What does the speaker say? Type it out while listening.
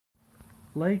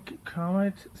Like,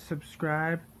 comment,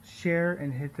 subscribe, share,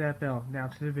 and hit that bell. Now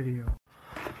to the video.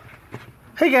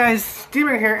 Hey guys,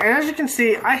 Steven here, and as you can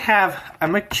see, I have a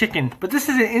McChicken, but this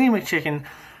isn't any McChicken.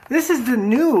 This is the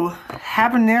new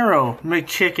Habanero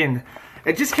McChicken.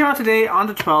 It just came out today on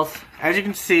the 12th. As you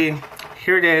can see,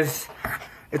 here it is.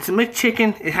 It's a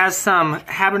McChicken. It has some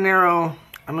habanero,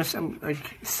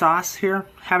 like sauce here,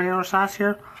 habanero sauce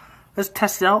here. Let's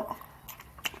test it out.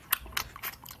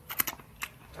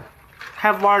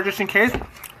 Have water just in case.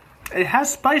 It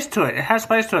has spice to it. It has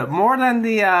spice to it. More than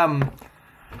the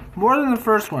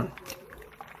first one.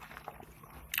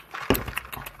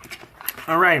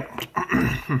 All right.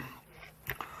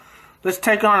 Let's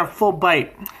take on a full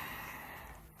bite.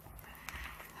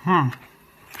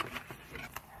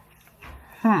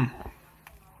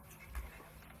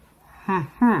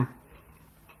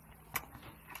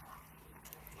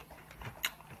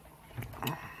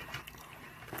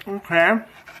 Okay.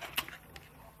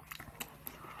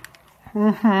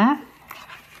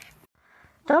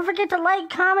 Don't forget to like,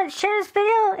 comment, share this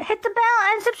video, hit the bell,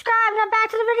 and subscribe. Now back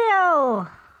to the video.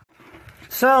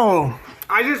 So,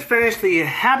 I just finished the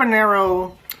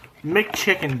Habanero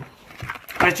McChicken.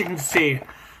 As you can see.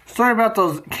 Sorry about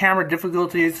those camera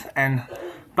difficulties, and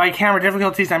by camera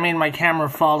difficulties I mean my camera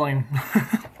falling.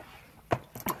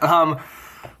 But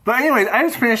anyways, I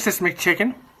just finished this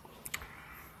McChicken.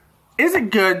 Is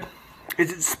it good?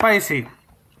 Is it spicy?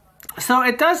 So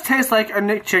it does taste like a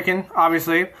McChicken,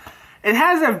 obviously. It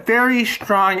has a very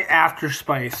strong after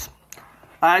spice.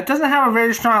 It doesn't have a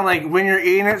very strong, like, when you're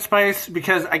eating it spice,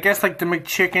 because I guess, like, the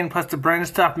McChicken plus the bread and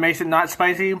stuff makes it not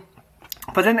spicy.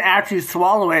 But then after you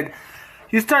swallow it,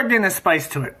 you start getting a spice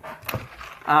to it.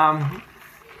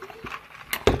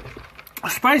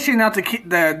 Spicy enough to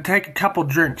take a couple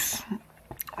drinks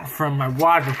from my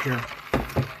water here.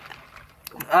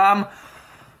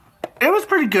 It was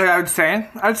pretty good, I would say.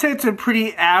 I'd say it's a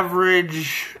pretty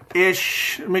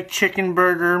average-ish McChicken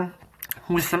burger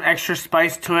with some extra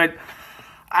spice to it.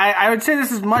 I would say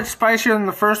this is much spicier than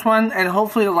the first one, and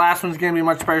hopefully the last one's going to be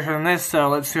much spicier than this, so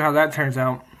let's see how that turns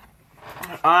out.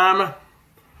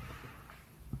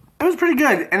 It was pretty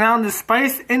good, and on the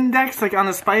spice index, like on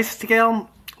the spice scale,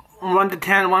 1 to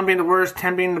 10, 1 being the worst,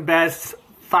 10 being the best,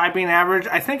 5 being average,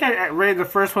 I think I rated the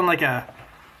first one like a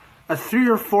 3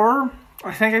 or 4,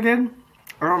 I think I did. I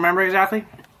don't remember exactly.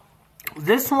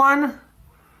 This one,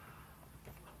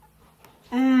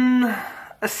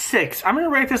 a 6. I'm going to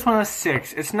rate this one a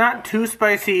 6. It's not too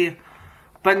spicy,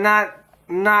 but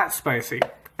not spicy.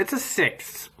 It's a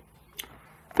 6.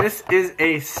 This is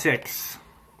a 6.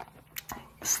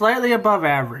 Slightly above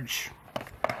average.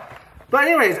 But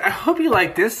anyways, I hope you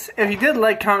liked this. If you did,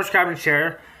 like, comment, subscribe, and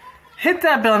share. Hit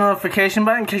that bell notification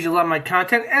button because you love my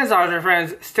content. And as always, my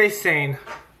friends, stay sane.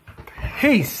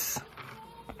 Peace.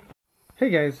 Hey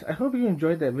guys, I hope you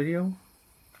enjoyed that video,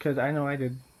 because I know I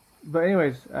did. But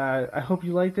anyways, I hope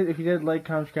you liked it. If you did, like,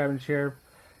 comment, subscribe, and share.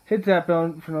 Hit that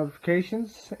bell for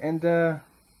notifications, and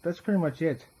that's pretty much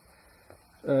it.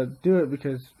 Do it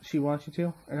because she wants you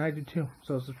to, and I do too.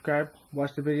 So subscribe,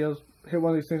 watch the videos, hit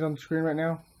one of these things on the screen right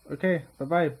now. Okay,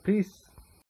 bye-bye, peace.